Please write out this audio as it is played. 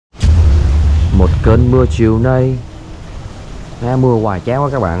Một cơn mưa chiều nay. Mưa hoài chán quá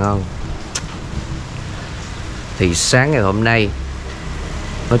các bạn không? Thì sáng ngày hôm nay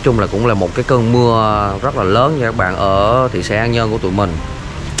nói chung là cũng là một cái cơn mưa rất là lớn nha các bạn, ở thị xã An Nhơn của tụi mình.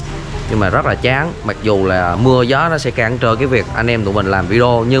 Nhưng mà rất là chán. Mặc dù là mưa gió nó sẽ cản trở cái việc anh em tụi mình làm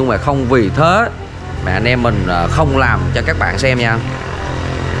video, nhưng mà không vì thế mà anh em mình không làm cho các bạn xem nha.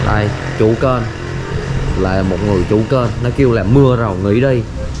 Đây, chủ kênh là một người chủ kênh, nó kêu là mưa rồi nghỉ đi.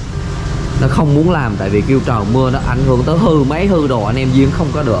 Nó không muốn làm tại vì kêu trời mưa nó ảnh hưởng tới hư đồ anh em diễn không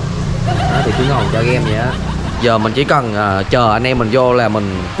có được. Đó, thì cứ ngồi cho game vậy á. Giờ mình chỉ cần chờ anh em mình vô là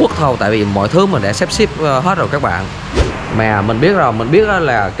mình quất thôi, tại vì mọi thứ mình đã xếp hết rồi các bạn. Mà mình biết rồi, mình biết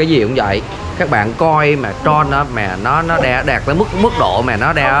là cái gì cũng vậy. Các bạn coi mà tròn đó mà nó đã đạt tới mức độ mà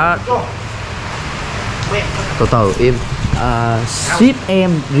nó đã từ im. Ship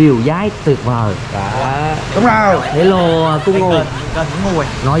em rìu dái tuyệt vời. Đó. Đúng rồi. Hello Cú Ngu.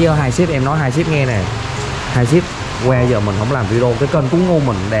 Nói với hai ship, em nói hai ship nghe nè. Hai ship que giờ mình không làm video, cái kênh Cú Ngu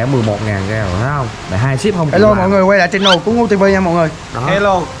mình đã 11.000 ra rồi, thấy không? Để hai ship không. Hello mọi người, quay lại channel Cú Ngu TV nha mọi người. Đó.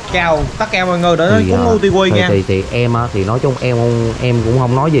 Hello, chào tất cả mọi người đến Cú Ngu TV nha. Thì em thì nói chung em cũng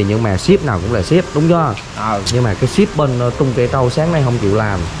không nói gì, nhưng mà ship nào cũng là ship, đúng chưa? Nhưng mà cái ship bên Trung Trâu sáng nay không chịu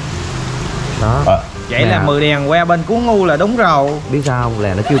làm. Đó. Vậy là 10 đèn que bên Cú Ngu là đúng rồi. Biết sao không?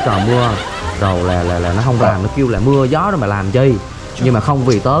 Là nó kêu trời mưa rồi là nó không làm, nó kêu là mưa gió rồi mà làm chi. Nhưng mà không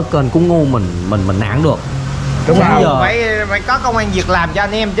vì tớ kênh Cú Ngu mình nản được. Đúng rồi. Phải có công an việc làm cho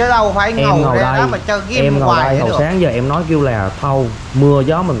anh em chứ đâu phải ngồi đây đó mà chơi game em ngồi đây hồi được. sáng giờ em nói kêu là thôi mưa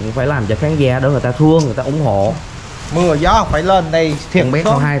gió mình cũng phải làm cho khán giả để người ta thương, người ta ủng hộ. Mưa gió phải lên đây thiệt biết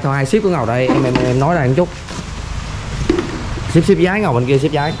thôi hai ship cứ ngồi đây, em nói đây một chút. Ship giái ngồi bên kia,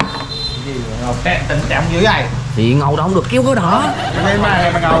 ship giái. Tình trạng dữ vậy. Thì ngầu đâu không được, kéo cái đỏ. Nên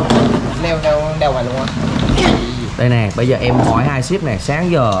mà ngầu. Leo mày luôn á. Đây nè, bây giờ em hỏi hai ship nè,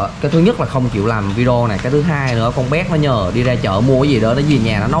 sáng giờ cái thứ nhất là không chịu làm video này, cái thứ hai nữa con bé nó nhờ đi ra chợ mua cái gì đó, nó về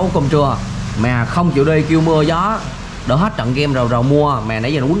nhà nó nấu cơm trưa mà không chịu đi, kêu mưa gió đỡ hết trận game rồi mua, mà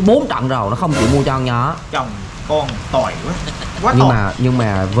nãy giờ nó quýnh 4 trận rồi nó không chịu mua cho con nhỏ. Chồng con tỏi quá. Nhưng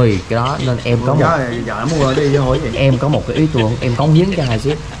mà vì cái đó nên em có một giờ mua đi hỏi gì. Em có một cái ý tưởng em cống hiến cho hai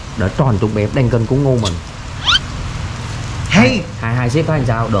ship để tròn tụi bé đang kênh Cú Ngu mình. Hay hai ship thấy làm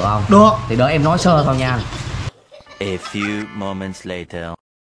sao, được không? Được. Thì đỡ em nói sơ thôi nha. A few moments later.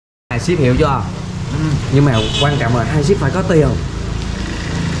 Hai ship hiểu chưa? Nhưng mà quan trọng là hai ship phải có tiền.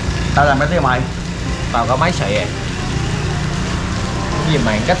 Tao làm cái tiền mày. Tao có máy sợi. Gì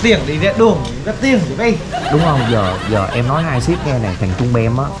mày cắt tiền đi ra đường, cắt tiền đi đi. Đúng không? Giờ em nói hai ship nghe này, thằng Trung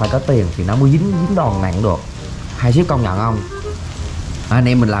Bem á phải có tiền thì nó mới dính đòn nặng được. Hai ship công nhận không? Anh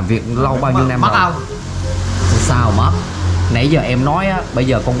em mình làm việc lâu bao nhiêu năm mất rồi. Không? Sao mất? Nãy giờ em nói á, bây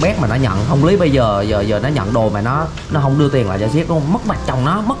giờ con bé mà nó nhận không lý, bây giờ nó nhận đồ mà nó không đưa tiền lại cho ship, đúng không? Mất mặt chồng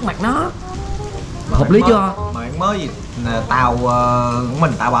nó, mất mặt nó. Hợp lý chưa? Mà mới gì tao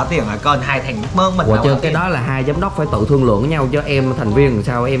mình tao bỏ tiền là kênh hai thằng mơn mình. Ủa chứ cái đó là hai giám đốc phải tự thương lượng với nhau chứ em thành viên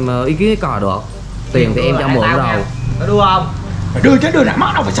sao em ý kiến cái cò được. Tiền thì em cho mượn rồi. Có đưa không? Mày đưa chứ đưa nào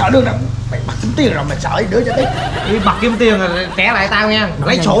mất đâu, phải sợ đưa nào. Mày bắt kiếm tiền rồi mày sợ đưa cho đi. Đi bật kiếm tiền rồi té lại tao nha.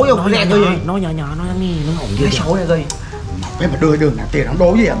 Lấy số vô cái gì? Nói nhỏ nói nghe nó ngồi lấy số ra đi. Mày mà đưa đường nào tiền không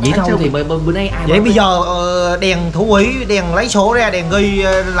đố gì à? Vậy thôi thì bữa nay ai vậy bây giờ đèn thú úy, đèn lấy số ra, đèn ghi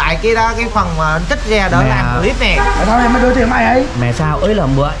lại cái đó, cái phần mà trích ra đỡ làm clip nè. Thôi em mới đưa tiền mày ấy. Mà sao ấy là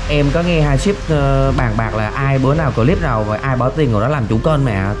bữa em có nghe hai ship bàn bạc là ai bữa nào clip nào và ai bỏ tiền rồi đó làm chủ kênh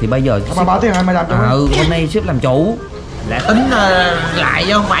mà, thì bây giờ mà bỏ tiền mày làm chủ. Hôm nay ship làm chủ. Lại tính lại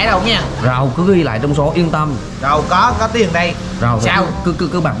chứ không phải đâu nha. Rồi cứ ghi lại trong số, yên tâm. Rồi có tiền đây. Rồi sao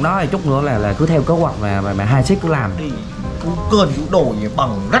cứ bằng đó chút nữa là cứ theo kế hoạch mà hai ship cứ làm. Đi cơn chủ đồ gì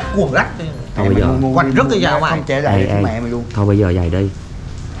bằng rách quần rách. Thôi bây giờ quanh rất cái giờ mày không trẻ lại mẹ mày luôn. Thôi bây giờ vậy đi,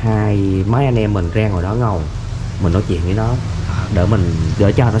 mấy anh em mình ra ngồi đó ngầu mình nói chuyện với nó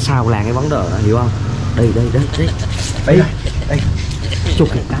để cho nó sao lan cái vấn đề đó, hiểu không? Đi chúc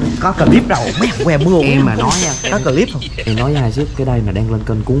có clip đâu mấy thằng que mưa em mà nói nha, có clip không? Em nói với hai ship cái đây mà đang lên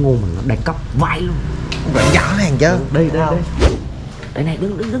kênh Cú Ngu mình nó đang cấp vãi luôn. Vậy rõ ràng chứ. Đi đây này,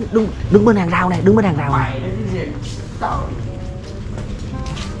 đứng bên hàng rào này, đứng bên hàng rào này.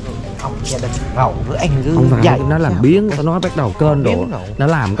 Không gia đình ngầu với anh cứ không phải dạy nó làm biến, tao nói bắt đầu kênh độ nó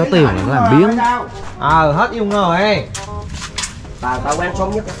làm có tiền là nó làm biến. Hết yêu người. Tao quen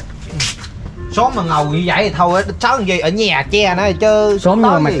xóm nhất. Xóm mà ngầu như vậy thì thôi, xóm gì ở nhà che nó chứ. Xóm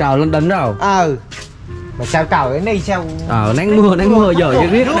nhưng mà mặt trời lên đỉnh rồi. Mà sao trời ở đây sao nắng mưa giờ chứ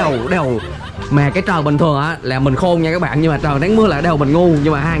riết đầu mà cái trời bình thường á là mình khôn nha các bạn, nhưng mà trời nắng mưa lại đầu mình ngu,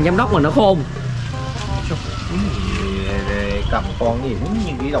 nhưng mà hàng giám đốc mình nó khôn. Cầm con gì cũng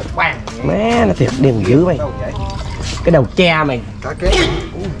như cái đầu bàn. Má nó thiệt điên dữ mày. Cái đầu cha mày.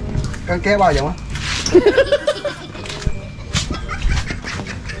 Con kéo bao vậy á?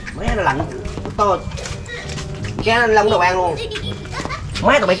 Mấy nó lạnh to. Kéo lông đồ ăn luôn.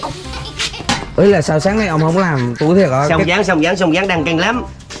 Mấy tụi bay cút. Ý là sao sáng nay ông không làm tôi thiệt hả? Xong dáng đang căng lắm.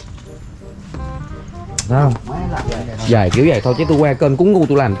 Thấy không? Dài kiểu vậy thôi chứ tôi qua kênh Cuốn Ngu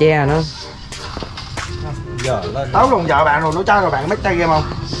tôi làm che nó. Giờ lên. Tấu luôn vợ bạn rồi, nó cho rồi bạn mấy chơi game không?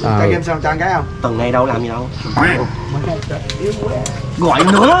 Chơi game xong cho ăn cái không? Tuần này đâu làm gì đâu. Gọi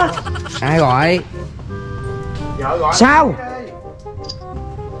nữa. Ai gọi? Vợ gọi. Sao?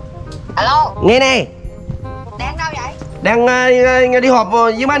 Alo, Nghe nè. đang đâu vậy? Đang đi họp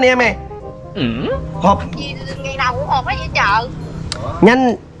với mấy anh em nè. Họp Gì ngày nào cũng họp hết vậy chợ.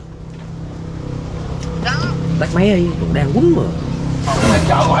 nhanh. Đó, Tắt máy đi, tôi đang quấn mà.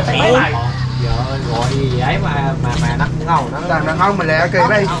 Vợ gọi tắt máy này. Giờ gọi gì vậy mà nó ngầu nó Đàn ông mình lẹ kì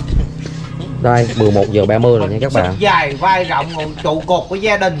đi. Đây 11 giờ 30 rồi nha các bạn. dài vai rộng trụ cột của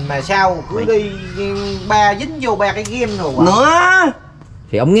gia đình mà sao cứ đi dính vô ba cái game rồi nữa.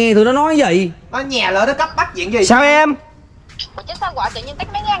 Thì ông nghe tôi nó nói gì? Nó nhà lỡ nó cấp bách chuyện gì? Sao em? mà chứ sao gọi tự nhiên tắt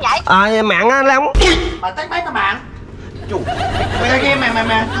máy ngang vậy? Mạng anh Long. Mà tắt máy các bạn. Chủ. Mày game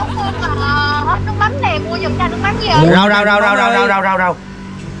mà. Không hết nước mắm nè, mua giùm cho nước mắm gì Rau.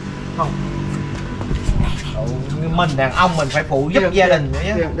 Mình đàn ông mình phải phụ giúp gia đình nữa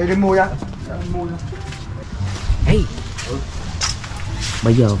chứ. Đi mua ra. Ê,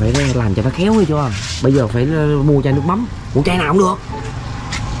 bây giờ phải làm cho nó khéo hay chưa? Bây giờ phải mua chai nước mắm, mua chai nào cũng được.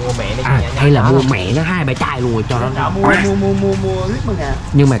 Mua mẹ nó hay là mua mẹ nó 2-3 chai luôn rồi cho nó. Mua hết mà nè.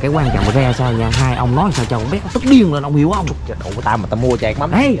 Nhưng mà cái quan trọng ra sao nha, hai ông nói sao cho con bé tức điên lên, ông hiểu không? Đủ tao mà tao mua chai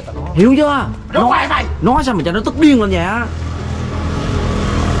mắm. Ê, hiểu chưa? Nói sao mà cho nó tức điên lên vậy á?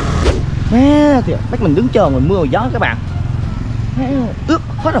 Má kìa, bắt mình đứng chờ ngoài mưa gió các bạn. Ướt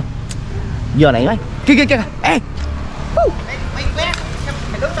hết rồi. Giờ này ấy. Kìa. Ê,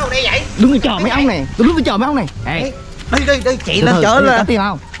 Mày đứng đâu đây vậy? đứng chờ mấy ông này. Tôi đứng chờ mấy ông này. Ê, Đi chị lên chở lên. có tiền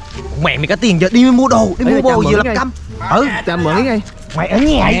không? Mẹ mày có tiền giờ đi mua đồ, đi mua bồ gì lập câm. Cho mượn cái đi. Mày ở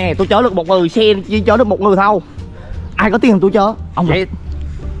nhà. Nè, tôi chở được một người xe chỉ chở được một người thôi. Ai có tiền tôi chở. Ông Vậy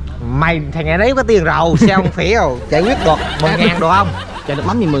mày thằng nhà đấy có tiền rồi, sao không phỉ rồi? Giải quyết được 10.000 được không? chai nước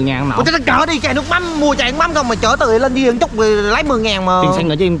mắm gì 10.000 nọ. Ủa cho nó chở đi, chai nước mắm, mua chai nước mắm không mà chở từ lên đi chút rồi lấy 10.000 mà. Tiền xanh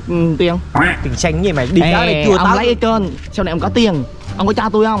ở trên tiền. Tiền xanh gì mày đi đó đây chưa ông tới. lấy cái trên, sau này ông có tiền. Ông có cho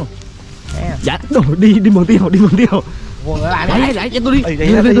tôi không? Dạ, đi mượn tiền. Quần lại Để cho tôi đi.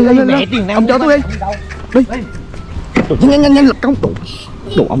 Mẹ tiền này Ông cho tôi đi. Nhanh lập công.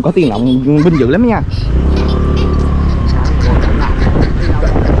 Đồ ông có tiền là ông vinh dự lắm nha.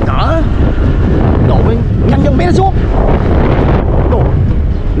 Cỡ. Đồ nhanh bé nó xuống. Đồ.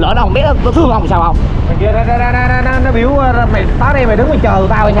 Lỡ đâu bé nó thương ông sao không? Thằng kia nó biểu mày tới đây mày đứng mày chờ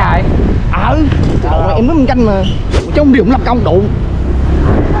tao hay sao vậy? Đồ em mới canh mà. Trong điểm lập công đủ.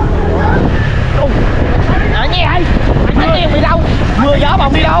 Ở nhà ơi, mày có tiền mày đâu? Mưa gió mà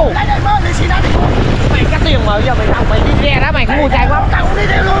ông đi đâu? Mày có tiền mà giờ mày đâu? Mày đi ra đó mày cũng mua chai quá. Tao cũng đi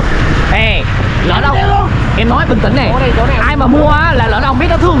theo luôn. Ê, lỡ đâu? Em nói bình tĩnh này. Ai mà mua á là lỡ đâu không biết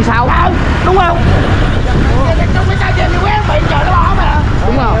nó thương sao? Đúng không? Trong cái chai tiền quen mày chờ nó bỏ mà.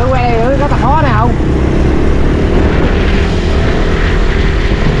 Đúng rồi. Quê có tập khó nào không?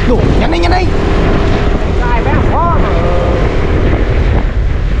 Đồ, nhanh đi. Ai bé khó mà.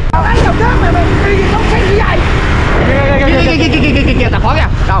 Tao lấy dòng nước mày đi không xanh như vậy. Kìa, tập khó kìa.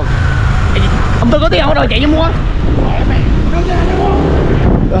 Đâu? Ông Tư có tiền không rồi chạy cho mua.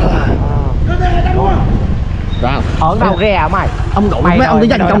 Rồi. Ở đâu ghe hả mày? Ông đụng mấy ông đi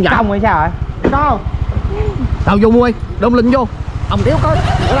dành công vậy. Công hay sao vậy? Có. Tao vô mua đi, đông linh vô. Ông đéo có.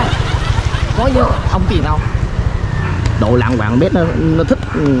 Có như ông tiền đâu. Độ lạng hoàng biết nó thích.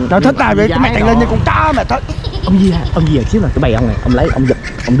 Tao thích tài vì mày chạy lên như con chó mà thích. Ông gì à xíu là cái bày ông này, ông lấy ông giật,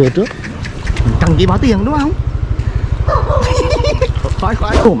 ông đưa trước. Cần gì bỏ tiền đúng không? Khỏi.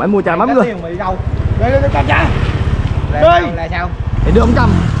 Ủa mày mua trà mắm rồi. Tiền mày đi đâu? Đây cầm cha. Đây là sao? Để đưa ông cầm.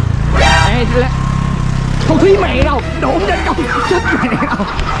 Ê, không thúy mẹ đâu, đổ trên công chết mẹ đâu.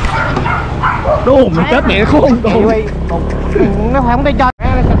 Đồ mình chết mẹ khôn đồ. Nó không thấy cho.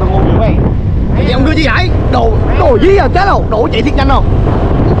 Nó sao tao ngu vậy? Vậy ông đưa gì vậy? Đồ gì à chết đâu, đổ chạy thiệt nhanh không?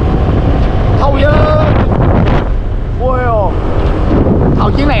 Thôi chứ. Ôi.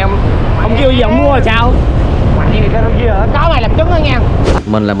 Thôi chuyến này ông kêu gì ông mua là sao? Mày gì tao kia có mày làm chứng đó nha.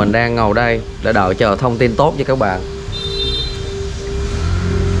 Mình đang ngồi đây để đợi chờ thông tin tốt cho các bạn.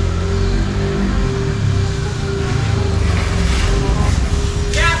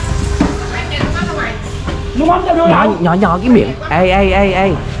 Nước mắm tao đưa đâu? Nhỏ cái miệng.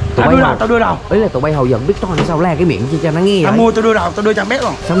 Ê. Tao đưa đâu? Ý là tụi bay hầu giận biết to nó sao la cái miệng cho nó nghe Tao vậy. mua tao đưa đâu? Tao đưa cho bé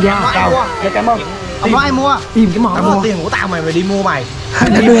luôn. Xong ra. Đâu? Dạ cảm ơn. Ông nói ai mua? Im cái mồm. Tao mua tiền của tao mày đi mua mày.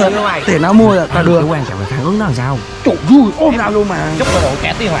 Tao đưa mày. Tiền nó mua là tao đưa. Cái quan trọng là phản ứng nó làm sao. Trời ơi, ôm tao luôn mà. Chúc mày độ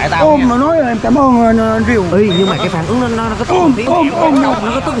trả tiền lại tao. Ôm mà nói em cảm ơn Triệu. Nhưng mà cái phản ứng nó có tức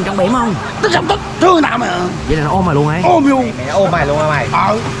nó có tức trong bể không? Tức xong tức thương tao mà. Vậy là nó ôm mày luôn ấy. Ôm luôn. Mẹ ôm mày luôn hả mày?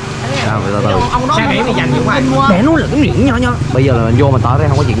 Sao từ từ. Ông nói mày mày dành cho mày. Để nó là cái miệng nhỏ nhỏ. Bây giờ là mình vô mình tỏ ra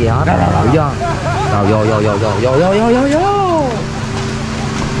không có chuyện gì hết. Hiểu chưa? Rồi vô.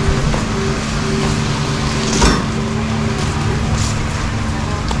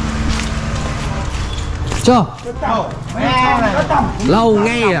 Chưa? Lâu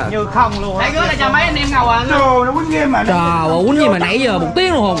ngay à. Như không luôn. Nãy là cho mấy anh em ngầu à. Trời nó quýnh game mà. Trời ơi, quýnh gì mà nãy giờ 1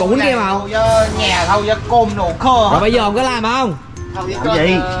 tiếng đồng hồ còn quýnh game mà không? Nhà thâu với côn đồ khơ. Rồi bây giờ ông có làm không? Làm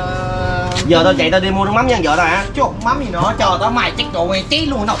gì? Giờ tao chạy tao đi mua nước mắm nha vợ tao hả? Chút mắm gì nữa chờ tao mày chết đồ mày chí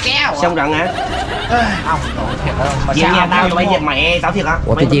luôn đâu kéo. Xong trận hả? Không, thiệt không. Chuyện nhà tao bây giờ mẹ tao thiệt hả?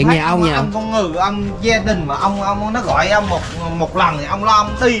 Ủa thì chuyện nhà ông nha. Ông con ngừ ông gia đình mà ông nó gọi ông một lần thì ông lo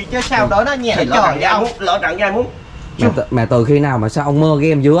ông đi chứ sao đỡ nó nhà nó chờ ông lỡ trận cho ai muốn. Mà từ khi nào mà sao ông mơ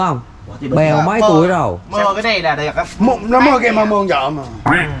game dữ không? Bèo mấy tuổi rồi. Mơ cái này là đẹp lắm. Nó mơ game mà mơ vợ mà.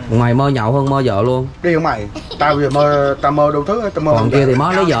 Mày mơ nhậu hơn mơ vợ luôn. Đi không mày? Tao giờ tao mơ đủ thứ, tao mơ. Còn kia thì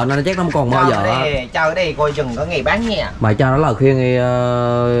mới lấy vợ nên chắc nó còn mơ vợ. Cho ở đây coi chừng có ngày bán nhà. Mày cho nó lời khuyên đi.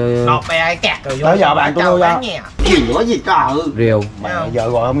 Nộp bè ai kẹt rồi vô. Tới giờ bạn tôi đâu ra. Gì nữa gì trời. Rìu. Mày vợ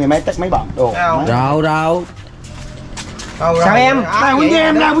gọi ông nghe mấy tách mấy bận đồ. Rau. Sao em? Tao quýnh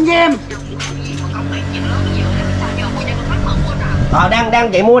game.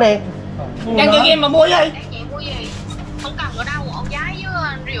 Đang chạy mua nè. Đang chơi game mà mua gì? Đang chị mua gì? Không cần ở đâu, ông giái với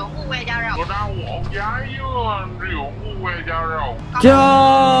rượu mua về cho rồi. Chưa.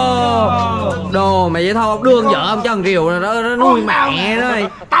 Đồ mày vậy thôi ông đưa vợ ông cho thằng Rìu nó nuôi mẹ nó đi.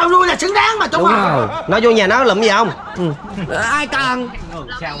 Tao nuôi là xứng đáng mà Trung à. Nó vô nhà nó lụm gì không? Ai cần.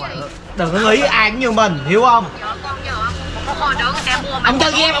 Đừng có nghĩ ai cũng như mình, hiểu không? Ông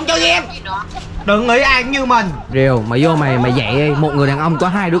chơi game. Đừng nghĩ ai cũng như mình. Rìu mày vô mày dạy đi. Một người đàn ông có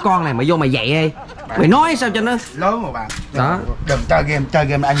 2 đứa con này mày vô mày dạy đi. Mày nói sao cho nó lớn mà bạn. đó. Đừng chơi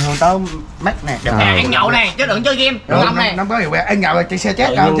game ảnh hưởng tới mắt nè. Ăn nhậu này chứ đừng chơi game. Đừng này. Nó có hiểu anh nhậu là chạy xe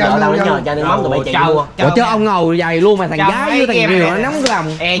chết đâu cho nước mắm tụi bay chạy mua. Ủa chứ ông ngầu dày luôn mà thằng gái với thằng Rìu nó nóng cái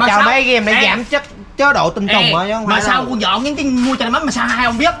lòng. Chào mấy game để giảm chất chế độ tinh trùng mà chứ không mà phải sao đâu. con dọn những cái mua cho mắm mà sao hai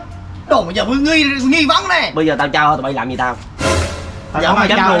ông biết? Đồ mà giờ nghi vấn này. Bây giờ tao cho tụi bay làm gì tao? Tao mày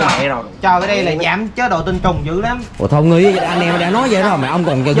chết cho luôn rồi. mẹ rồi. Cho cái đây là giảm chế độ tinh trùng dữ lắm. Ủa thôi nghĩ anh em đã nói vậy rồi mà ông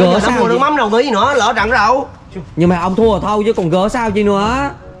còn gỡ Giờ sao mua nước mắm đâu nghĩ nữa, lỡ trận đâu. nhưng mà ông thua thôi chứ còn gỡ sao chi nữa.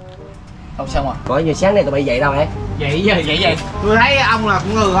 Không sao mà. Coi như sáng nay tụi bay dậy đâu hả? Vậy. Tôi thấy ông là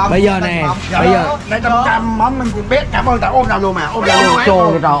cũng ngừ không? Bây giờ nè, bây giờ đây tao trăm mắm mình biết cảm ơn tao ôm tao luôn mà ôm tao luôn.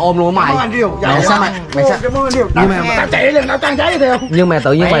 trồn trời ôm luôn mày. Anh Rìu. Mày sao mày sao cảm ơn anh Rìu. Nhưng mà tao chạy lên tao trang trái theo. nhưng mà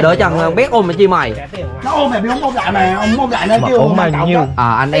tự nhiên mày đỡ chân biết ôm mà chi mày. Nó ôm mày biết không ôm lại mà ông ôm lại nó kêu ôm bao nhiêu.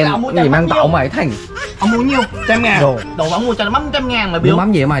 Anh em cái gì mang tậu mày thành. Ông mua nhiêu? 100.000. Đồ ông mua cho mắm 100.000 mà biết. Nước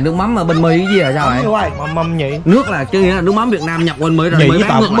mắm gì mày, nước mắm mà bên Mỹ cái gì à sao mày? Mâm nhỉ? Nước là chứ nghĩa là nước mắm Việt Nam nhập bên Mỹ rồi mới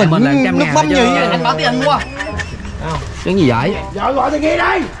bán ngược lại mình là 100.000. Nước mắm gì vậy? Anh bảo tiền anh mua. Cái gì vậy? Vợ gọi tao nghe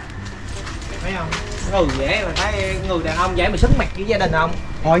đây. Thấy không? Ngừ dễ mà thấy người đàn ông dễ mà xứng mặt với gia đình không?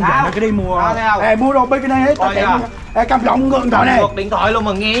 Thôi giờ nó cứ đi mua. Đó, thấy không? Ê mua đồ bên cái này hết tao chạy. Ê cầm giọng ngượng thoại này. Ngược điện thoại luôn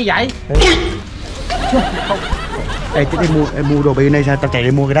mà nghe như vậy. Ê đi mua đồ bên này sao tao chạy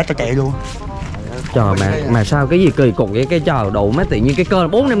đi mua cái đó tao chạy luôn. Trời mà sao cái gì kỳ cục vậy, cái chờ đủ mấy tự nhiên cái cơn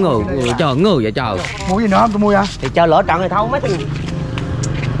 4-5 người chờ người vậy chờ. Mua gì nữa không tôi mua ra. Thì chờ lỡ trận thì thôi mấy tiền.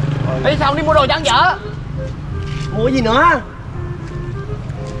 Đi sao đi mua đồ cho ăn vợ? Mua gì nữa?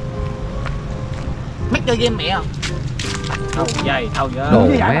 Mắc chơi game mẹ không? Thôi dày. Đồ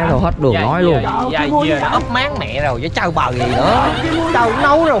mé đồ hết đường nói luôn. Dày về đã úp máng mẹ rồi với trâu bờ gì nữa. Trâu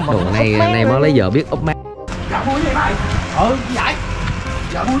nấu rồi mà. Đồ này mới lấy vợ biết úp mé. Vợ mua gì mày? Vậy.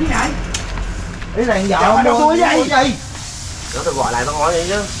 Vợ mua gì vậy? Ý là Vợ vợ mua gì? Nữa tao gọi lại tao hỏi vậy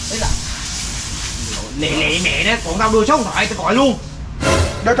chứ. Ý là Lẹ mẹ đó, còn tao đưa số điện thoại tao gọi luôn.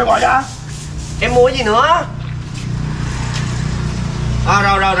 Đâu tao gọi ra. em mua gì nữa?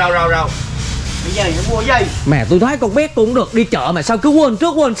 Rồi. Bây giờ nó mua gì? Mẹ tôi thấy con bé cũng được đi chợ mà sao cứ quên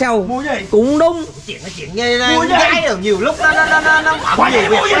trước quên sau. Mua gì? Cũng đúng. Chuyện nghe Mua gì? gái rồi nhiều lúc nó Mua gì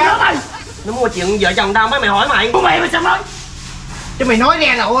nữa mày? nó mua chuyện vợ chồng tao mày hỏi mày. Mua mày mà sao nói? Chứ mày nói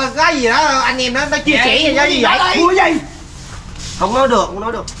ra lộ cái gì đó anh em nó chia sẻ gì đó gì vậy? Mua gì? Không nói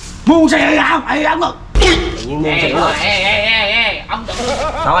được. Mua xe ra không? Ai ăn mực? Tự nhiên mua chuyện rồi. Ê, ông tự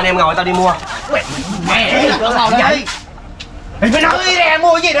Đâu anh em ngồi tao đi mua. mẹ ngồi đây. Mày nói ra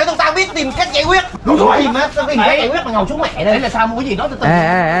mua cái gì để tụi tao biết tìm cách giải quyết. Đúng thôi má, cái gì giải quyết mà ngầu xuống mẹ đây. Đấy là sao mua cái gì đó từ từ.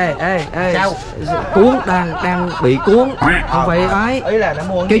 Ê, Sao? Cuốn đang bị cuốn, không phải ấy. Ý là nó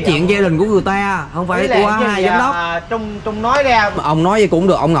mua Cái chuyện gia đình của người ta, không phải của hai giám đốc. Trung nói ra. Ông nói vậy cũng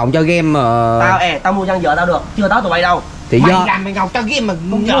được, ông ngọng cho game mà. Tao mua chân vợ tao được, chưa tới tụi bay đâu. Thì Mày do làm mày ngầu cho game mà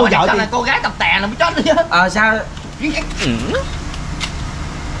mua vợ thì là cô gái tập tè là mới chết chứ. Sao?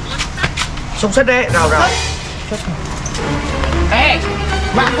 Xúc xích đi, rồi. Ê,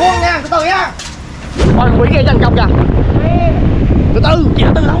 bạn buông nha, từ từ nha. Ôi quỷ kia chân trong kìa. Từ từ, chỉ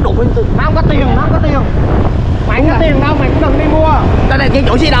từ không đủ từ. Nó không có tiền, nó không có tiền. Mày không có tiền đâu, mày cũng đừng đi mua. Đây này cái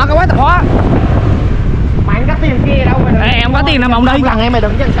chỗ gì đó có quá tập hóa. Mày không có tiền kia đâu mày. Ê, em có tiền nằm ông đây. Lần này mày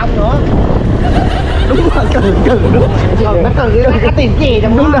đừng chân trong nữa. Đúng rồi, cừ đúng. Nó cần cái có tiền gì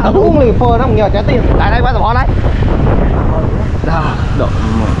đâu. Đúng rồi. Uống lì phơ nó không nhờ trả tiền. Lại đây quá tập hóa đấy. Đó.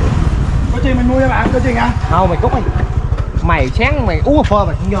 Có chuyện mình mua cho bạn, có chuyện à? Không, mày cút đi. Mày sáng mày uống phơ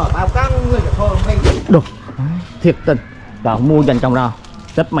mày không nhờ tao có người cà phơ không đi. Được. Thiệt tình. Tao không mua dành trong đâu.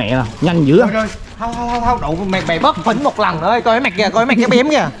 Chết mẹ nào, nhanh dữ. Rồi. Không đủ mày bớt phỉnh một lần nữa coi mày kìa, coi mày cái bếm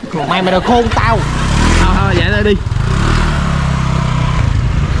kìa. Mày được khôn tao. Thôi vậy đây đi.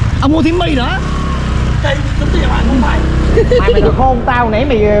 Ông mua thêm mì nữa. Mày được khôn tao nãy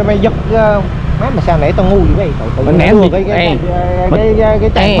mày giật má mà sao nãy tao ngu vậy mày? Mình ném thì cái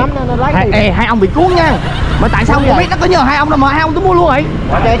chai mắm nó lấy. Hai ông bị cuốn nha. Mà tại sao không biết nó có nhờ hai ông đâu mà hai ông cứ mua luôn vậy?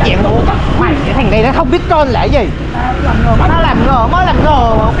 Cái chuyện mày cái thằng này nó không biết con là cái gì. Nó làm ngờ mới làm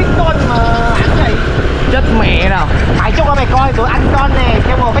ngờ mà không biết con mà làm gì. Chết mẹ nào. Mày chúc mày coi tụi anh con nè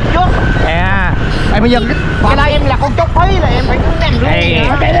theo ngồi bắt trước. Bây giờ Cái đây em là con chốc phí là em phải cũng làm luôn.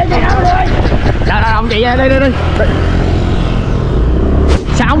 Đâu ông chị đây đi.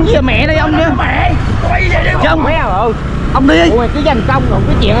 Sao ông với mẹ đây ông chứ? Mẹ. Chứ ông mẹ rồi. Ông đi. Ủa cứ dành công rồi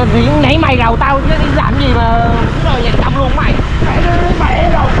cái chuyện thì nãy mày gầu tao chứ đi làm gì mà rồi dành công luôn mày. Mẹ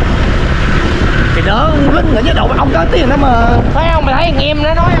rồi. Thì đỡ lưng nữa chứ đâu ông có tiền đó mà. Thấy không mày thấy thằng em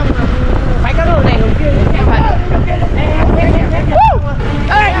nó nói không? Phải có người này người kia.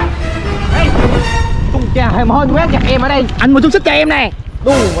 Cùng cha hay mà hơn quét giặt em ở đây. Anh mua xúc xích cho em nè.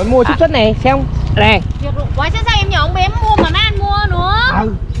 Đù mày mua xúc xích này xem. Nè. Ủa sao em nhờ ông bé mua mà mấy anh mua nữa?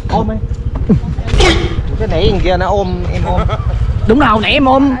 Ôm đi. Cái nãy thằng kia nó ôm em ôm. Đúng rồi nãy em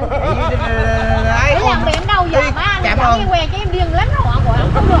ôm. Để làm bé đâu giờ mấy anh Cảm chẳng ơn. nghe quen cho em điên lắm rồi gọi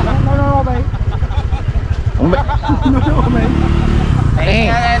ông không được.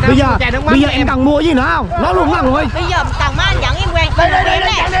 Bây giờ em cần mua gì nữa không? Nói luôn lần rồi. Bây giờ tầng mấy anh dẫn em quen cho em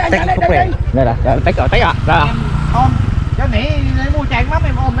nè. Tách khúc này. Đây là tách rồi. Ra. Ôm. Cái nãy mua chai mắm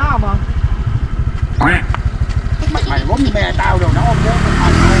em ôm nó không à? Mày bốm như mẹ tao rồi nó ôm chứ.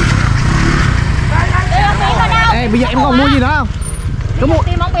 Ê bây giờ em còn mua gì nữa không? Có mua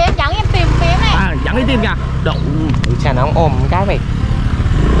tìm ông bé em dẫn em tìm bé này. Dẫn đi tìm kìa. Đụng. Sao nó không ôm cái mày?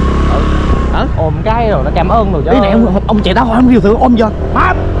 Ôm cái rồi nó cảm ơn rồi chứ. Đi này ông chạy tao hỏi ông kêu thử ôm chưa?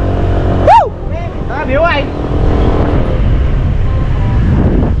 Hả? Đó biểu ơi.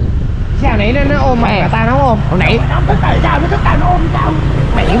 Sao nãy nó ôm mày mà tao nó ôm? Hồi nãy Nó thích tao nó ôm tao.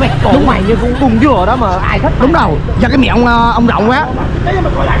 Mày cổ mày như con bùng dừa đó mà ai thích. đúng rồi. Do cái miệng ông rộng quá. Thế mà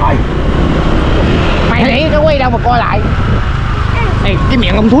coi lại coi. Mày nãy nó quay đâu mà coi lại. Ê cái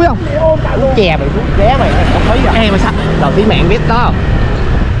miệng ông thúi không? Chè mày thúi ghé mày không thấy rồi. Ê mà sao? Đầu tiên mẹ biết đó.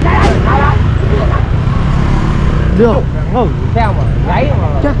 Được. Sao mà gáy mà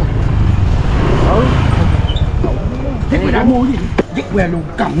Chắc. Thế mày đã mua gì? Dứt về luôn,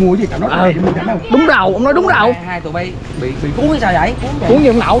 cầm mua gì tao nói này mua chẳng đâu. Đúng đầu, ông nói đúng đầu. Hai tụi bay bị cuốn hay sao vậy? Cuốn gì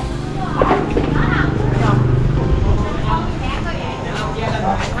ông nậu?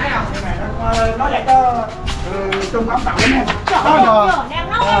 Nói lại cho Trung ông tặng em.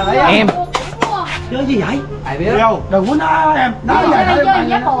 Em. Chơi gì vậy? Ai biết? Đâu, đừng muốn nó em. Nói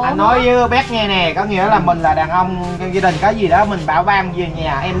vậy thôi. anh nói với bác nghe nè, có nghĩa là mình là đàn ông trong gia đình có gì đó mình bảo ban về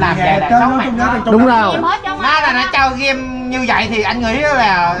nhà em làm về là sống mày. Đúng rồi. Nó là nó cho game như vậy thì anh nghĩ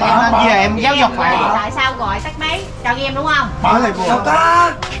là em nên về em giáo dục mày. Tại sao gọi tắt máy cho game đúng không? Bỏ lại vừa.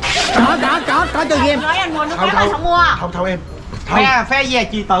 Có chơi game. Nói anh mua nước mắm anh không mua. Không em. Phe về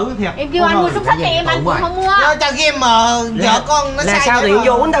chị tử thiệt. Em kêu anh mua xúc xích thì em anh cũng không mua. Nó cho game mà vợ con nó Là sai sao vậy thì mà.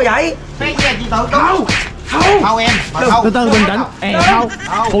 vô uống tao vậy? Phe về chị tử đúng. Không em. Từ từ bình tĩnh. Ê không.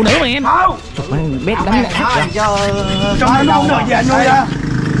 Phụ nữ mà em. Không. Bét đánh Trong nó nuôi rồi về anh nuôi ra.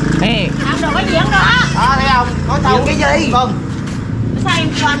 Ê. Không được có gì không nữa. Thấy không? Có tao cái gì? Vâng. Sao em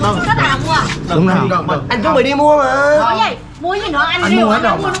kêu anh mua xúc xích anh không mua? Đúng rồi. Anh chuẩn bị đi mua mà. Có gì? Mua gì nữa anh riêu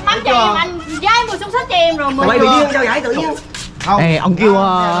anh mua nước mắm cho em, anh giái mua xúc xích cho em rồi Mày bị điên sao vậy tự nhiên? Ê ông kêu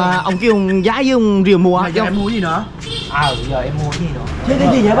ông giá với ông rìu mua chứ. Em mua gì nữa? Giờ em mua cái gì nữa? Chơi cái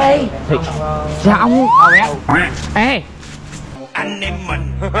gì vậy bay? Sao ông? Ê. Anh em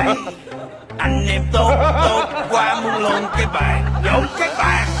mình anh em tốt quá muốn luôn cái bàn giống cái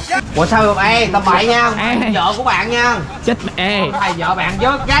bàn. Ủa sao được? Ê tầm bậy nha, vợ của bạn nha. Chết mẹ. Thầy vợ bạn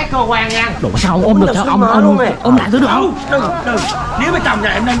với gái cơ quan nha. Đồ sao ông ôm được sao ông ôm lại tôi được không? Đừng. Nếu mà chồng nhà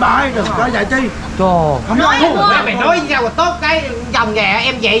em nên bái, đừng có vậy chi. Trời. Không nói Mày nói sao mà tốt cái chồng nhà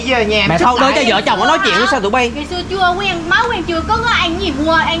em vậy chứ nhà Mẹ thôi đối cho vợ chồng nó nói chuyện sao tụi bay. Ngày xưa chưa quen, máu quen chưa cứng á, anh gì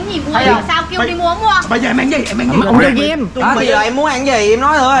mua giờ sao kêu đi mua mua. Bây giờ em ăn gì? Em ăn gì? Ông chơi game. Bây giờ em muốn ăn gì em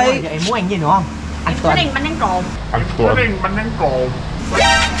nói thôi. Em muốn ăn gì nữa không? Anh có đèn bánh tráng trộn.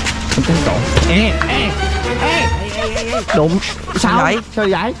 Ê. Đụng. Sao vậy? Sao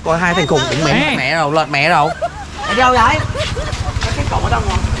vậy? Coi hai thằng cùng cũng mẹ đâu, lệch mẹ đâu. Ở đâu vậy? Cái cậu ở đâu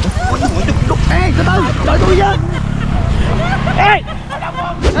ngon? Ê, từ từ, đợi tôi với. Ê,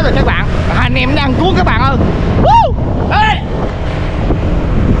 đó là các bạn, hai anh em đang cuốn các bạn ơi. Ê,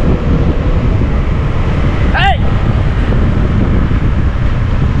 ê,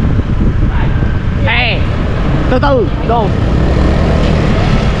 ê, từ từ, đồ,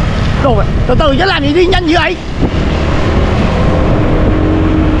 từ từ chứ làm gì đi nhanh như vậy?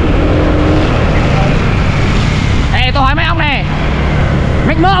 Ê, tôi hỏi mấy ông nè.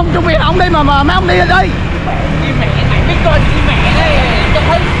 Mấy ông trong việc ông đi mà mấy ông đi lên đi. Đi mẹ, mày biết coi đi mẹ đây cho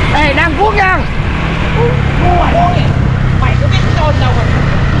thấy. Ê đang cuốn nha. Mày có biết coi đâu mà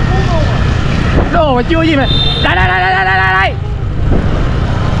cuốn luôn à. Đồ mà chưa gì mà. Đây.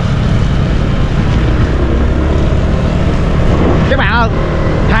 Các bạn ơi,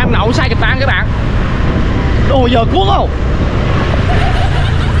 tham nậu sai kịch bản các bạn. Đồ giờ cuốn không?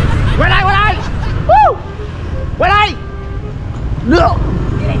 Quay đây. Quay đây. Được.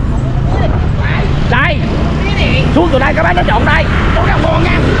 Đây. Xuống từ đây các bác nó trộn đây. Chỗ nào ngon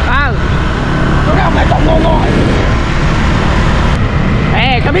nha. Chỗ nào mày trộn ngon.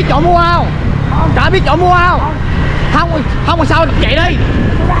 Ê, có biết chỗ mua không? Có biết chỗ mua không? Không mà sao chạy đi.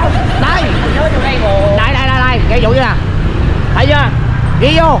 Đây. Đây. Cái vụ như nè. Thấy chưa?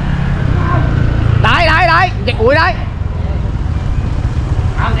 Ghi vô. Đây. Chạy ủi đấy.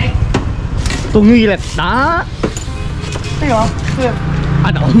 Tôi nghi là đó. Thấy không?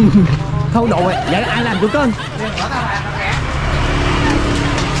 Không độ rồi. Vậy ai làm chủ cân?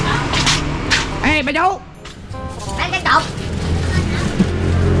 Ê bà chú. Bánh tráng trộn.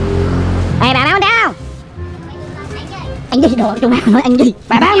 Ê bà bán đá không? Ăn gì đồ chung nói ăn gì?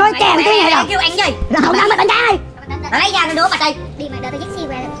 Bà bán nói kèm cái này đâu? Kêu ăn gì? Rồi không bán bánh đá ơi. Rồi lấy ra đứa bà đi. Đi mà đợi tôi dắt xe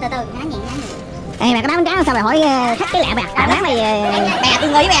qua từ từ nhá nhẹ. Ê bà có bán bánh đá không? Sao bà hỏi khách cái lạ bà bán mày Mẹ tôi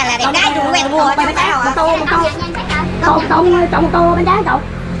nghĩ mẹ là đẹp gái tôi quen mua bánh đá không? một tô bánh đá trộn.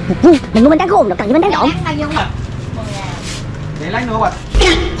 Đừng mua bánh đá khô, đừng cần gì bánh đá trộn. Để lấy nữa bà.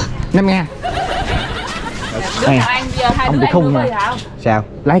 5.000. Ông bị khùng mà. Sao?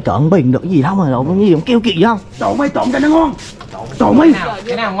 Lái cợn bình được gì đâu mà đâu gì ông kêu kỳ không? Trộn mấy trộn cho nó ngon. Trộn mấy.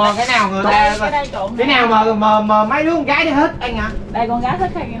 Cái nào ngon cái nào người ta. Cái nào mà mấy đứa con gái đi hết anh hả? Đây con gái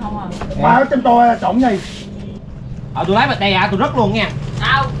thích hay không à? Bà ở trên tôi trộn gì? Tôi lấy bịch đây tôi rất luôn nha.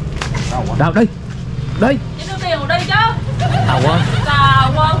 Đâu đi. Đi. Chứ đưa tiền đi chứ. Tao quá.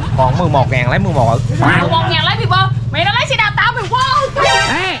 Tao quá. Còn 11.000 lấy 11 Tao 1.000 lấy thì bơ. Mày nó lấy xe đạp tao mày quá.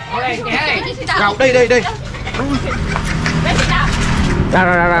 Ê. Rồi đi. Lấy xe đạp.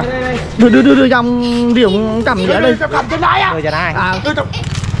 Ra. Đưa dòng rượu cầm vậy đi. Cầm trên đây á. Đưa cho ai?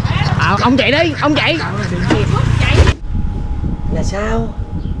 Ông chạy đi, ông chạy. Là sao?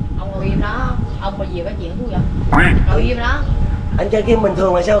 Ông ngồi im đó. Ông mà gì có chuyện thú vậy? Ngồi im đó. Anh chơi game bình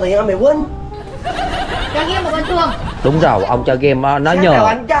thường mà sao thì mày quên? Chơi game một bình thường. Đúng rồi, ông chơi game nó Sao nhờ.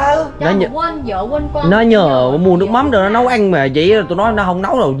 anh chơi? Quên vợ quên con. Nó nhờ mua nước mắm rồi nó nấu ăn mà vậy tụi nó không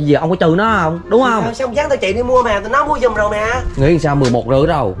nấu rồi gì ông có trừ nó không? Đúng không? Sao dám tao chạy đi mua mà tụi nó mua giùm rồi mà. Nghĩ sao 11 rưỡi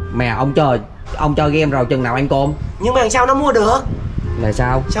rồi. Mẹ ông chơi game rồi chừng nào ăn cơm? Nhưng mà sao nó mua được? Là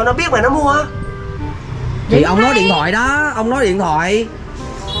sao? Sao nó biết mà nó mua? Thì ông nói điện thoại đó, ông nói điện thoại.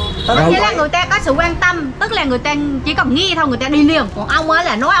 Nghĩa là người ta có sự quan tâm, tức là người ta chỉ cần nghi thôi người ta đi liền. Còn ông á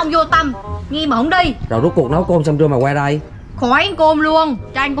là nói ông vô tâm, nghi mà không đi. Rồi rốt cuộc nấu cơm xong trưa mà quay đây. Khỏi ăn cơm luôn,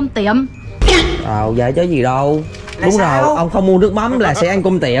 cho anh cơm tiệm. Vậy chứ gì đâu. Đúng rồi, ông không mua nước mắm là sẽ ăn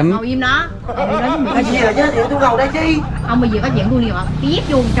cơm tiệm. Ngồi im đó. Cái gì là giới thiệu tôi ngồi đây chi? Ông bây giờ có chuyện tôi liền ạ. Cái dép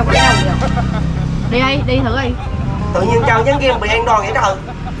vô trong cái đầu liền. Đi thử đi. Tự nhiên Trâu nhắn game bị ăn đòn vậy trời.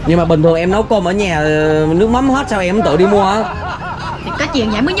 Nhưng mà bình thường em nấu cơm ở nhà nước mắm hết sao em tự đi mua á? Thì có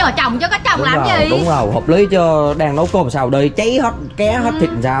chuyện vậy mới nhờ chồng chứ có chồng Đúng làm rồi, gì. Đúng rồi, hợp lý cho đang nấu cơm sao đi cháy hết ké hết thịt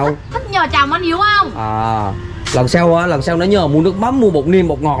sao? Thích nhờ chồng anh hiểu không? Lần sau nó nhờ mua nước mắm, mua bột niêm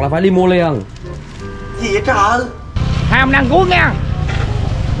bột ngọt là phải đi mua liền. Gì vậy trời? Hai ông đang cuốn nha.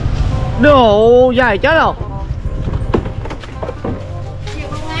 Đồ dài chết rồi. Chịu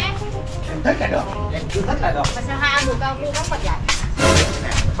luôn á. Em thích là được. Em chưa thích là được. Mà sao hai anh được cao mua bóng bật vậy?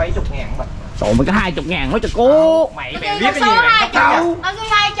 70.000 bịch. Trời mấy cái 20.000 nói cho cô. Mày Cái biết cái gì mày đâu. Nó ghi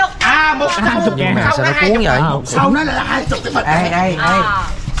 20. À, một 20.000 Sao nó cuốn vậy? Sau nó là 20 cái bịch. Đây.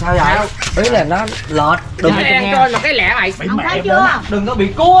 Sao vậy? Ý là nó lệch. Đừng có ăn cho cái lẻ mày. Ông thấy chưa? Đừng có bị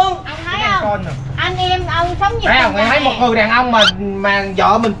cuốn. Ông thấy không? Anh em ông sống như Thấy không? Em thấy một người đàn ông mà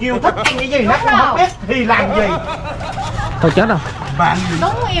vợ mình kêu thích ăn cái gì nó cũng không biết thì làm gì. Thôi chết rồi. Bạn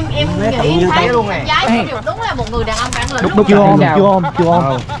đúng em nghĩ thấy luôn này. Gái đúng là một người đàn ông bản lĩnh. Đúng chưa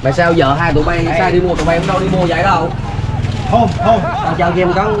ôm. Mà sao giờ hai tụi bay sai đi mua, tụi bay cũng đâu đi mua vậy đâu. Không. Tao chơi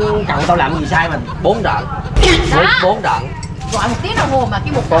game có cậu tao làm gì sai mình. 4 trận. 4 trận. Gọi 1 tiếng đồng hồ mà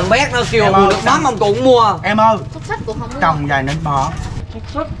cái một Còn bé nó kêu mua nước mắm ông cũng mua. em ơi, xúc xích cũng không mua. trồng dài nên bỏ.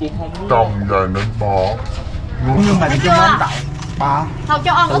 Trồng dài nên bỏ. Nhưng mà Thấy cho nó chưa? đậu. Bỏ. Thôi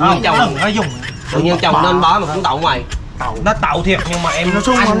cho ông ức gì Chồng nó dùng. Tự nhiên chồng nên bỏ mà cũng tậu mày. Nó tậu thiệt nhưng mà em Nó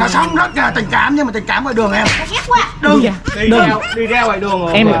sống nó sống rất là tình cảm nhưng mà tình cảm ở đường em. ghét quá. Đừng. Đi ra ngoài đường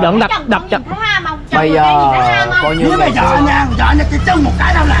rồi. Em đừng đập cho. Bây giờ coi như Nếu mà vợ nha cái chân một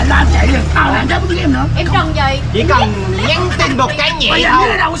cái đâu lại làm chạy liền. Tao làm cho biết em nữa. Em trần gì? Chỉ cần nhắn tin một cái nhẹ Bây giờ thôi.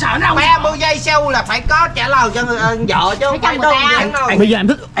 nó đâu có sợ đâu. 30 giây sau là phải có trả lời cho vợ chứ không phải đơn giản đâu. Bây giờ em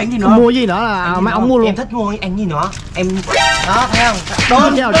thích Anh gì nữa? mua gì nữa là mấy ông mua luôn. Em thích mua ăn gì nữa? Em đó thấy không?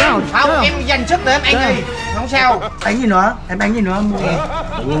 Đúng. Không, em dành sức để em ăn gì. Không sao. Anh gì nữa? Em ăn gì nữa mua.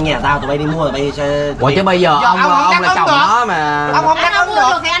 Tự nhiên nhà tao tụi bay đi mua tụi bay sẽ. Ủa chứ bây giờ ông là chồng nó mà. Ông không đáp Anh ứng mua được.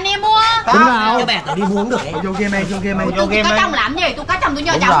 được thì anh em mua. Đúng rồi. Cho bè tao đi mua cũng được. Vô game em, vô game em. Tôi có chồng làm gì? Tôi có chồng tôi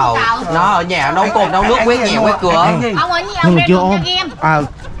nhờ Đúng chồng rồi. tôi cào. Nó ở nhà nấu cơm nấu nước quét nhà quét cửa. Ông ở như ông ra đường chơi game.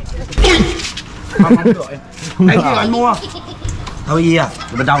 Anh gì anh mua? Thôi gì à?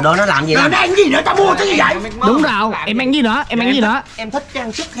 Bên đầu đó nó làm gì Nó ăn gì nữa? Tao mua cái gì vậy? Đúng rồi. Em ăn gì nữa? Em thích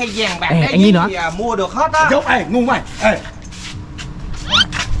trang sức hay vàng bạc Ê, cái ăn gì nữa? gì mua được hết á. Chốt ê, ngu mày. Ê.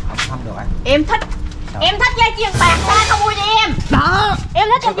 Không được á. Em thích dây chuyền bạc sao không mua cho em? Đó. Em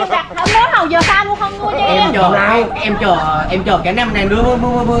thích dây chuyền bạc không nói hồi giờ sao mua không mua cho em? Em chờ cả năm này đưa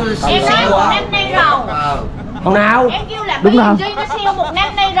Em nói một năm nay rồi. Hôm nào? Em kêu là bây giờ nó siêu 1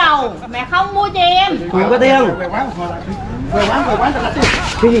 năm nay rồi mà không mua cho em. Quyền có tiền. Về quán tao là tiền.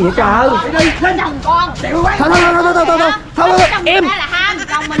 Cái gì vậy trời? Đi lên Chồng con. Thôi em. Ra là ham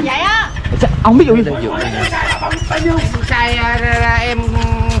chồng mình vậy á. Ông biết vụ gì? Sai em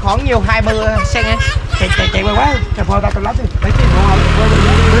khoảng nhiều 20 cent á. Chạy về quán. Chạy phô tao lắp đi. Lấy tiền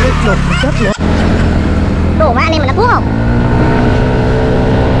Đồ mà anh em mình đã cuốn không?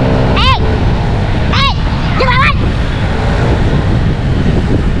 Ê! Dừng lại ơi!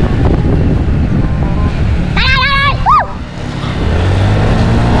 Đây!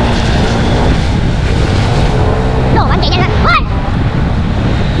 Đồ mà anh chạy nhanh lên. Thôi!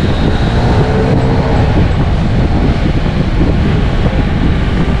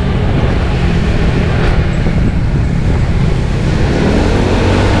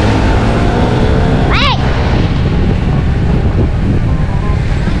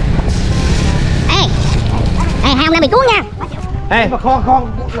 Hai ông đang bị cuốn nha. Ê mà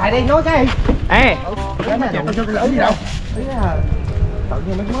con lại đây nói cái. Ê. Cho cái lỡ gì đâu. Ý là tự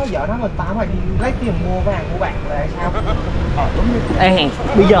nhiên mới nói vợ nó mình tao phải đi lấy tiền mua vàng của bạn là sao? Đúng như Ê,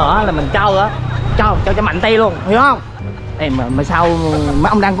 bây giờ là mình cho mạnh tay luôn, hiểu không? Ê mà sao mấy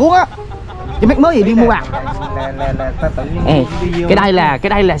ông đang cuốn á? Chứ mấy mới gì đi mua bạc. là tự nhiên. Ê, cái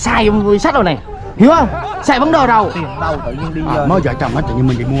đây là sai sách rồi này. Hiểu không? Sai vấn đề đâu. Tiền đâu tự nhiên đi giờ. Mới vợ chồng hết tự nhiên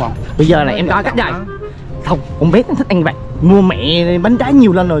mình đi mua không? Bây giờ là em coi cách này. Không, con bé nó thích ăn vặt. Mua mẹ bánh trái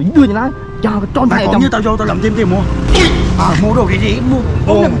nhiều lần rồi đưa cho nó. Cho cái tròn Mày còn như tao vô tao làm thêm tiền mua. Mua đồ gì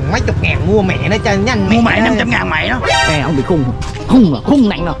Mua mấy chục ngàn mua mẹ nó cho nhanh. Mua mẹ 500.000 mày đó. Ê, ông bị khùng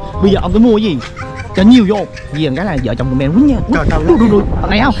nặng rồi. Bây giờ ông phải mua cái gì? Cho nhiều vô. Vì cái là vợ chồng của mẹ quýnh nha. Đu.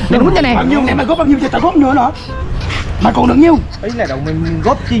 Này không? Mẹ quýnh cho nè. Bao nhiêu này mày góp bao nhiêu cho tao góp nữa. Mày còn được nhiêu? Ý là đầu mình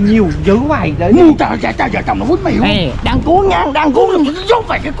góp chi nhiều dữ mày để mua cho vợ chồng nó quýnh mày luôn. Nè, đang cuốn nha, đang cuốn luôn. Dốt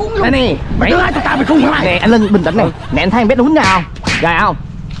phải cái cuốn luôn. Đây nè, Mày ai cho tao mày cuốn hả mày? Nè, anh Linh bình tĩnh này. Nè, anh thấy em bé nó quýnh ra không? Rồi không?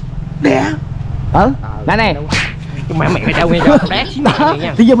 Đẻ. Đây nè. mẹ đâu nghe cho đét.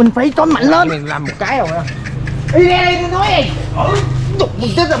 Thì giờ mình phải tròn mạnh lên. Mình làm một cái rồi á. Đi đây nói đi.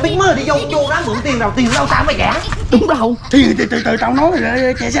 Mình chết là biết mới đi vô đó mượn tiền đâu tao mày trả. Đúng đâu. Thì từ tao nói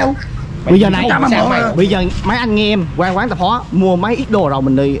rồi chạy sao? Bây giờ này, bây giờ mấy anh nghe em qua quán tạp hóa mua mấy ít đồ rồi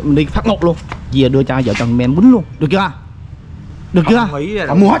mình đi phát ngột luôn. Về đưa cho vợ chồng mẹ quýnh luôn, được chưa? Được chưa?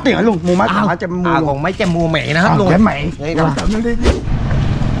 Mua hết tiền luôn, mua mấy trăm mua. Còn mấy trăm mua mẹ nó hết luôn. Cái mẹ.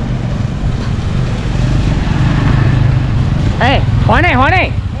 Ê, hỏi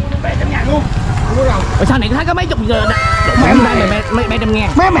này. 700.000 luôn. Ở sao này thấy có mấy chục giờ mấy trăm ngàn.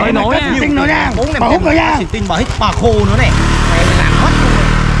 Mẹ nổi nha. Tin nữa nha. Bà hút nữa nha. Tin bà hít bà khô nữa này. Mày làm hết luôn.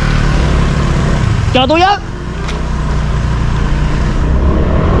 Chờ tôi với.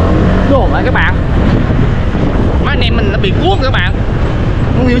 Đồ mà rồi các bạn. Mấy anh em mình đã bị cuốn các bạn.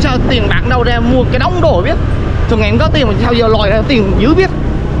 Không hiểu sao tiền bạc đâu ra mua cái đống đồ biết. Thường ngày có tiền mà sao giờ lòi ra tiền dữ biết.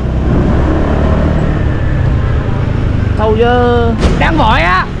 Thôi chứ đang vội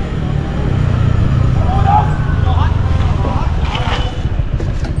á.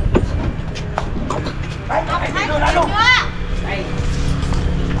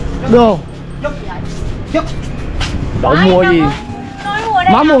 Đồ Đậu mua gì?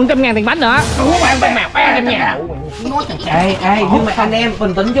 Má mua 100.000 tiền bánh nữa. Ê, nhưng mà anh em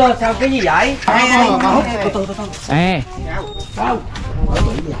bình tĩnh chưa? Sao cái gì vậy?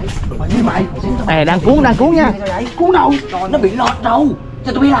 Ê, đang cuốn nha. Cuốn đâu? Nó bị lọt đâu.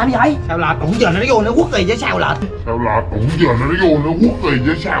 Sao tụi bay làm gì vậy? Sao lọt? Cũng giờ nó vô nó quất gì chứ sao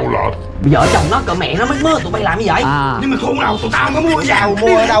lọt? Bây giờ chồng nó cỡ mẹ nó mất mơ, tụi bay làm gì vậy? Nhưng mà khôn đâu, tụi tao có mua vàng.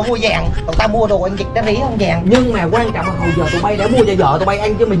 Mua ở đâu mua vàng? Tụi tao mua đồ ăn vặt đã rỉ không vàng. Nhưng mà quan trọng là hồi giờ tụi bay đã mua cho vợ tụi bay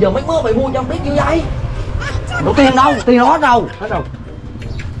ăn chứ, mà giờ mấy mơ mày mua cho không biết như vậy. Đủ tiền đâu? Tiền nó hết đâu?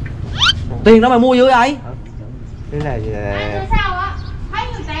 Tiền đó mày mua dữ vậy? Cái này Sao á? Thấy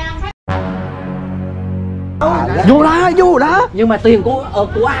người ta Vô đó. Nhưng mà tiền của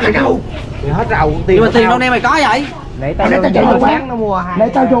ai đâu? hết rầu. Nhưng mà tiền đâu nè mày có vậy? Để tao vô quán nó mua. Để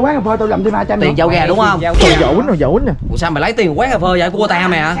tao vô quán cà phê tao làm thêm 200. Tiền dao gà đúng không? Dỗ quýnh nè. Ủa sao mày lấy tiền quán cà phê vậy? Cua ta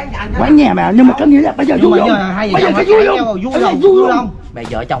mày hả? Quán nhà mà, nhưng mà có nghĩa là bây giờ vui không? Bây giờ phải vui không? Vui không? Mày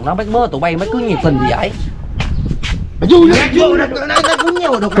vợ chồng nó bắt mơ tụi bay mới cứ nhiệt tình gì vậy? Mày vui nó cuốn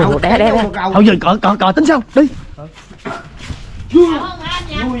nhau được đâu. Đè. Thôi giờ cọ tính sao? Đi.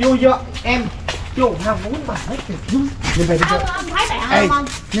 Vui chưa? Em chú không muốn bà hết kìa. Nhưng mà ông thấy bạn không?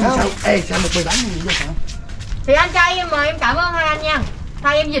 Nhưng mà sao? Sao một bề bánh như vậy sao? Thì anh trai em mời em cảm ơn hai anh nha.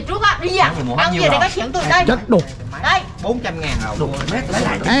 Thôi em dịch trước á, đi à. Ông về để có chuyện tôi đây. Chết đục. Đây. 400.000 rồi. Đục mét lấy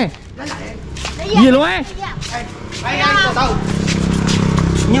lại. Ê. Gì luôn á?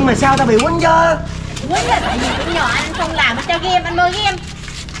 Nhưng mà sao tao bị quýnh chứ? Quýnh là tại vì cũng nhờ anh không làm cho game, anh mời game.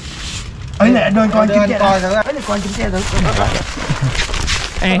 Ấy này anh ơi coi chim xe coi thử. Ấy này coi chim xe thử.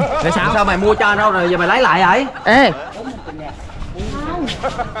 Ê, là sao mày mua cho đâu rồi giờ mày lấy lại vậy? Ê.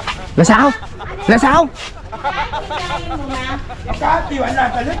 Là sao? Có tiêu anh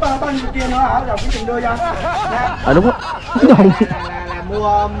làm clip bên kia nữa hả? Rồi cái tiền đưa cho. Đúng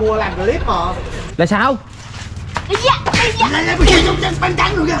Là mua làm clip mà. Là sao? Đi dạ. Lại bánh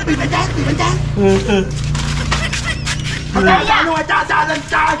trắng rồi kìa, bị bánh trắng. Cha luôn, cha lên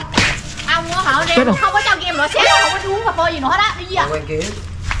cha. Ông có họ đem không có cho game nữa, sáng không có uống cà phê gì nữa hết á. Đi dạ.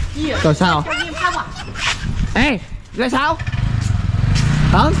 Rồi sao? Cho game không à? Ê, là sao?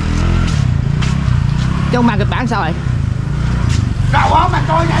 Hả? Trong màn kịch bản sao vậy? Đâu á, mày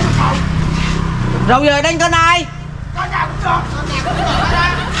coi vậy được không? Rồi giờ đánh kênh ai? Có nhà cũng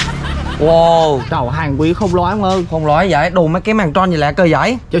được. Wow, Trời, hàng quý không lói ông ơi. không nói vậy, đồ mấy cái màn tròn gì lạ cơ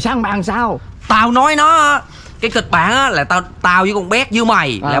vậy? Trời sáng bàn sao? Tao nói nó cái kịch bản á là tao với con bé với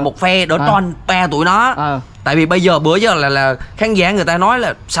mày là một phe đỡ tròn pe tụi nó. Tại vì bây giờ bữa giờ là khán giả người ta nói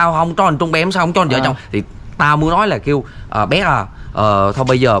là sao không tròn trung bém, sao không tròn vợ chồng, thì tao muốn nói là kêu bé thôi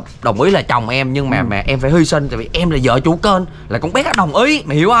bây giờ đồng ý là chồng em, nhưng mà em phải hy sinh tại vì em là vợ chủ kênh, là con bé đồng ý,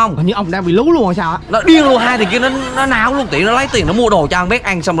 mày hiểu không? Hình như ông đang bị lú luôn rồi sao á? Nó điên luôn, hai thì kia nó náo luôn, tiện nó lấy tiền nó mua đồ cho con bé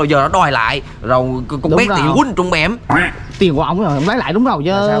ăn xong rồi giờ nó đòi lại, rồi con bé thì quýnh trung bém. Tiền của ông rồi, ông lấy lại đúng rồi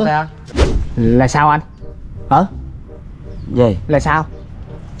chứ. Sao? Là sao anh? Hả? Gì? Là sao?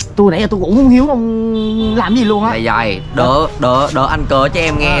 Tôi nãy giờ tôi cũng không hiểu ông làm gì luôn á. Là vậy, đỡ anh cờ cho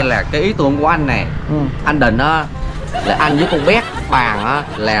em nghe là cái ý tưởng của anh nè. Anh định á là anh với con bé bàn á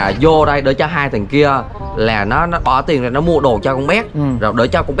là vô đây để cho hai thằng kia là nó bỏ tiền rồi nó mua đồ cho con bé, rồi để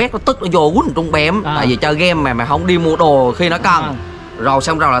cho con bé nó tức nó vô quýnh trung bém. Tại vì chơi game mà không đi mua đồ khi nó cần. Rồi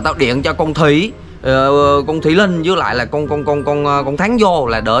xong rồi là tao điện cho con Thủy, con Thủy Linh với lại là con Thắng vô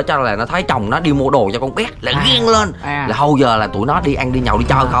là đỡ cho là nó thấy chồng nó đi mua đồ cho con bé là ghen lên, là hầu giờ là tụi nó đi ăn đi nhậu đi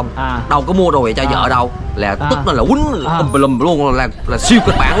chơi không, đâu có mua đồ về cho vợ đâu, là tức nó là quýnh lùm luôn, là siêu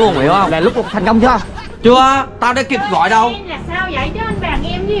kịch bản luôn, hiểu không? Là lúc thành công chưa? Chưa, tao đã kịp gọi đâu. Là sao vậy chứ anh bàn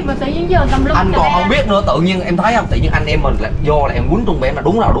em gì mà tự nhiên giờ tầm lum. Anh còn không biết nữa, tự nhiên em thấy không, tự nhiên anh em mình là vô là em quýnh trung bém là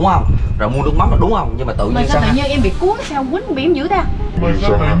đúng rồi đúng không? Rồi mua nước mắm là đúng không? Nhưng mà tự nhiên sao tự nhiên em bị cuốn sao quýnh bỉm dữ ta?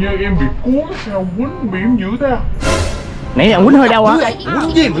 Nãy giờ ông quýnh hơi đau á.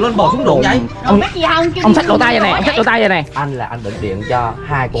 Quýnh gì mà lên bờ xuống đụng vậy? Ông xách lỗ tai vậy này, Anh là anh định điện cho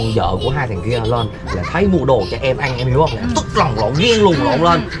hai con vợ của hai thằng kia lên là thấy mua đồ cho em ăn, em hiểu không? Là tức lòng lộn ghen luôn lộn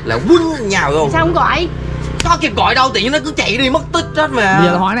lên là quýnh nhào vô. Sao không gọi? Có kịp gọi đâu, tự nhiên nó cứ chạy đi mất tích hết mà. Bây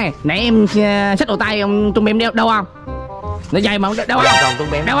giờ hỏi này, nãy em xách lỗ tai ông trung bém đeo đâu không? Nó dày mà đâu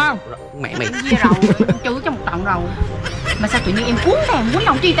không? Đâu không? Mẹ mày Chia rồi, chữ trong một trận rồi. Mà sao tự nhiên em cuốn nàng quýnh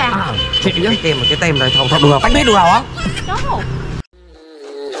ông chi ta? cái tem này thôi được rồi, bánh biết được rồi hả? Chó.